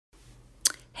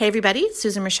Hey everybody,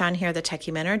 Susan Rashan here, the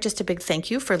Techie Mentor. Just a big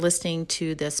thank you for listening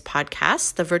to this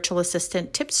podcast, the Virtual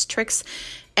Assistant Tips, Tricks,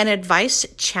 and Advice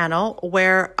channel,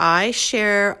 where I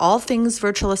share all things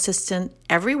virtual assistant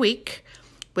every week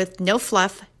with no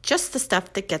fluff, just the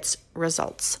stuff that gets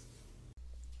results.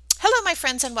 Hello, my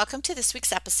friends, and welcome to this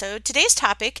week's episode. Today's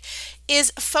topic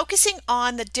is focusing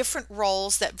on the different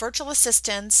roles that virtual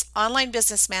assistants, online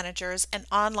business managers, and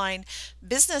online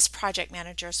business project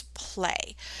managers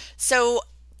play. So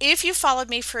if you followed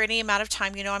me for any amount of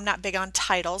time, you know I'm not big on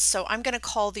titles, so I'm going to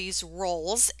call these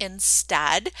roles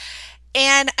instead.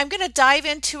 And I'm going to dive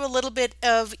into a little bit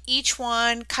of each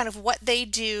one, kind of what they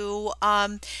do,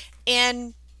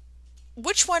 and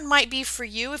which one might be for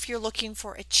you if you're looking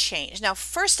for a change. Now,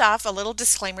 first off, a little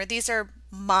disclaimer. These are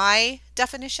my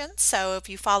definitions. So if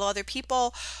you follow other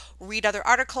people, read other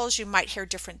articles, you might hear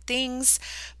different things.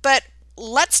 But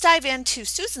let's dive into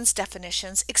Susan's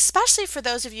definitions, especially for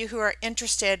those of you who are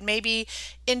interested maybe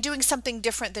in doing something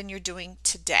different than you're doing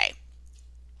today.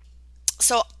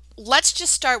 So let's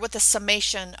just start with a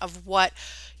summation of what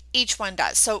each one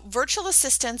does. So virtual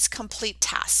assistants complete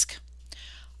tasks.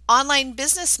 Online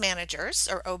business managers,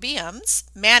 or OBMs,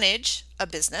 manage a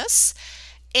business,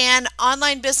 and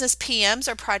online business PMs,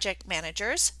 or project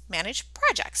managers, manage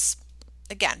projects.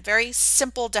 Again, very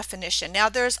simple definition. Now,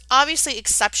 there's obviously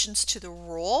exceptions to the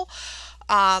rule,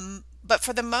 but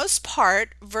for the most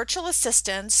part, virtual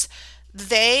assistants,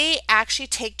 they actually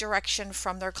take direction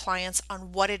from their clients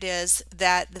on what it is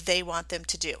that they want them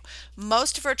to do.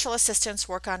 Most virtual assistants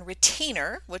work on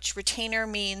retainer, which retainer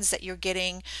means that you're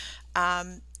getting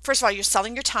first of all, you're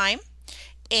selling your time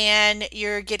and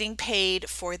you're getting paid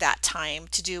for that time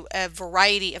to do a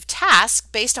variety of tasks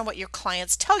based on what your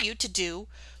clients tell you to do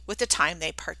with the time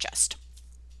they purchased.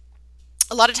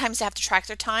 A lot of times they have to track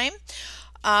their time,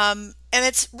 and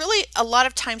it's really a lot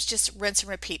of times just rinse and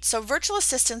repeat. So virtual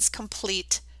assistants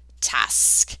complete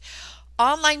tasks.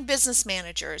 Online business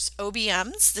managers,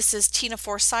 OBMs, this is Tina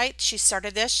Forsythe. She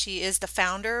started this. She is the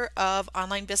founder of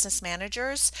Online Business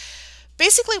Managers.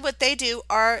 Basically what they do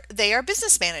they are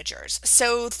business managers.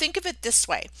 So think of it this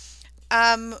way.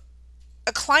 A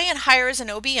client hires an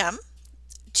OBM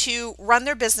to run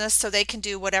their business so they can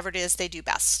do whatever it is they do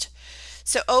best.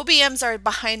 So OBMs are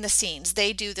behind the scenes.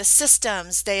 They do the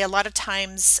systems. They a lot of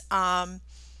times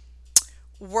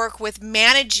work with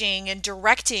managing and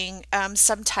directing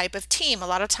some type of team. A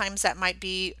lot of times that might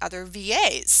be other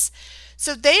VAs.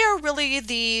 So they are really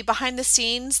the behind the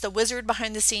scenes, the wizard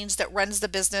behind the scenes that runs the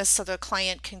business so the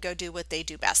client can go do what they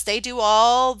do best. They do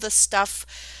all the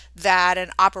stuff that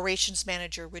an operations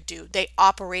manager would do. They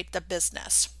operate the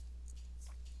business.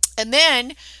 And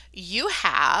then you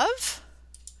have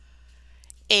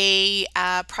a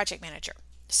project manager.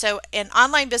 So an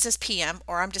online business PM,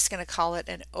 or I'm just going to call it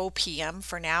an OPM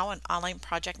for now, an online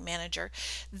project manager,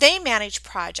 they manage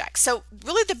projects. So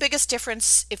really the biggest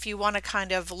difference, if you want to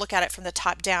kind of look at it from the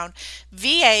top down,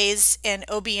 VAs and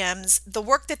OBMs, the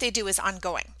work that they do is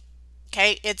ongoing.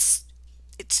 Okay, it's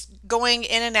going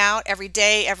in and out every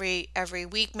day, every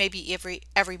week, maybe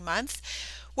every month.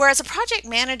 Whereas a project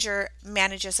manager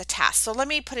manages a task. So let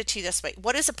me put it to you this way.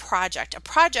 What is a project? A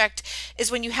project is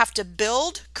when you have to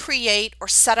build, create, or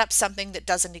set up something that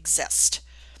doesn't exist.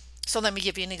 So let me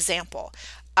give you an example.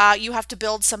 You have to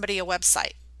build somebody a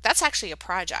website. That's actually a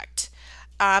project.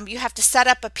 You have to set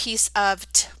up a piece of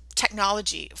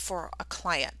technology for a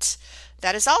client.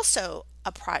 That is also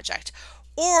a project.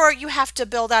 Or you have to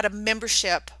build out a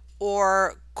membership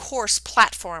or course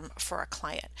platform for a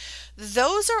client.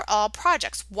 Those are all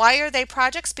projects. Why are they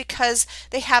projects? Because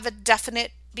they have a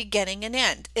definite beginning and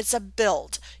end. It's a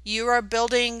build. You are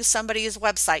building somebody's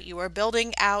website. You are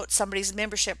building out somebody's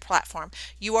membership platform.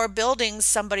 You are building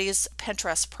somebody's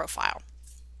Pinterest profile.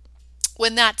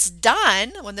 When that's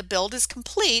done, when the build is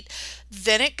complete,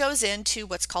 then it goes into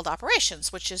what's called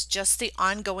operations, which is just the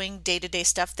ongoing day-to-day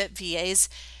stuff that VAs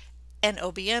and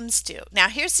OBMs do. Now,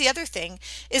 here's the other thing,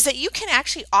 is that you can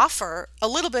actually offer a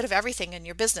little bit of everything in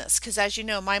your business, because as you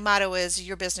know, my motto is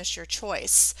your business, your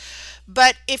choice.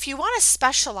 But if you want to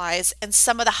specialize in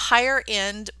some of the higher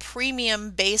end premium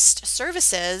based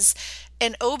services,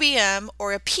 an OBM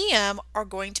or a PM are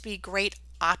going to be great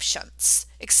options,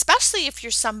 especially if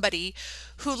you're somebody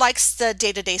who likes the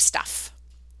day-to-day stuff.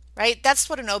 Right? That's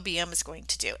what an OBM is going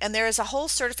to do. And there is a whole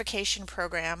certification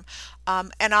program,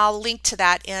 and I'll link to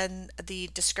that in the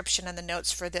description and the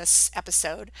notes for this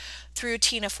episode through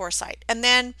Tina Forsythe. And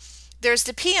then there's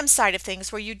the PM side of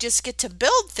things where you just get to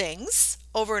build things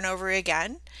over and over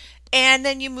again, and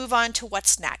then you move on to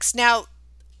what's next. Now,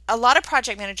 a lot of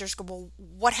project managers go, well,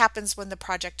 what happens when the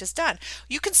project is done?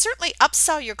 You can certainly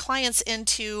upsell your clients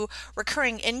into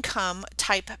recurring income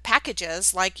type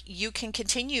packages, like you can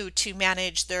continue to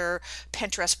manage their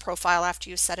Pinterest profile after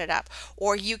you set it up,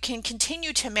 or you can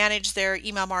continue to manage their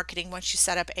email marketing once you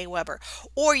set up Aweber,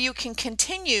 or you can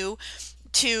continue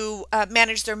to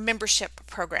manage their membership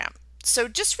program. So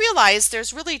just realize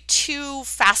there's really two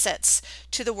facets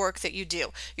to the work that you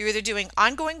do. You're either doing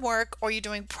ongoing work or you're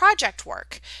doing project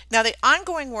work. Now, the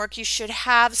ongoing work, you should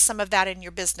have some of that in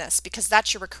your business because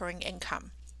that's your recurring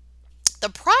income. The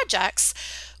projects,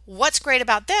 what's great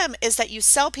about them is that you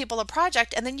sell people a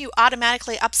project and then you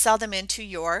automatically upsell them into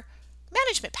your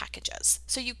management packages.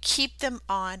 So you keep them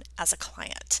on as a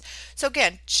client. So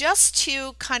again, just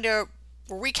to kind of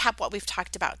recap what we've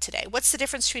talked about today. What's the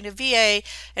difference between a VA,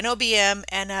 an OBM,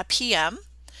 and a PM?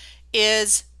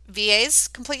 Is VAs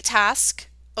complete task,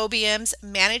 OBMs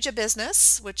manage a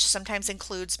business, which sometimes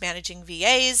includes managing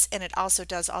VAs, and it also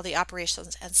does all the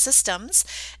operations and systems.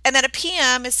 And then a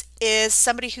PM is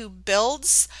somebody who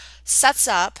builds, sets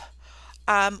up,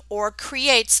 or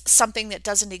creates something that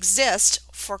doesn't exist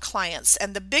for clients.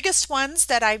 And the biggest ones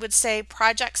that I would say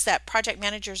projects that project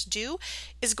managers do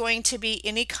is going to be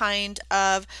any kind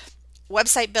of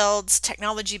website builds,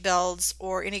 technology builds,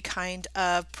 or any kind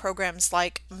of programs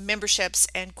like memberships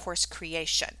and course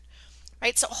creation.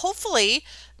 Right? So hopefully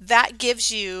that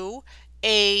gives you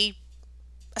a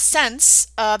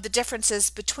sense of the differences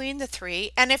between the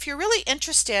three. And if you're really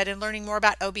interested in learning more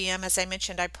about OBM, as I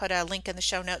mentioned, I put a link in the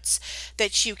show notes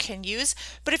that you can use.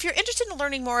 But if you're interested in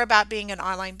learning more about being an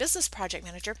online business project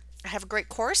manager, I have a great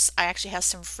course. I actually have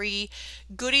some free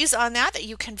goodies on that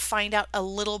you can find out a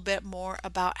little bit more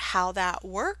about how that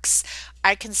works.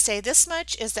 I can say this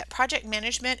much is that project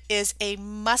management is a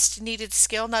must needed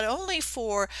skill, not only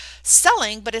for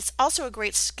selling, but it's also a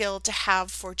great skill to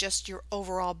have for just your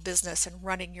overall business and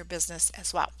running your business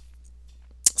as well.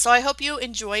 So I hope you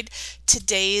enjoyed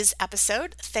today's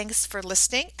episode. Thanks for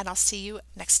listening, and I'll see you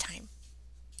next time.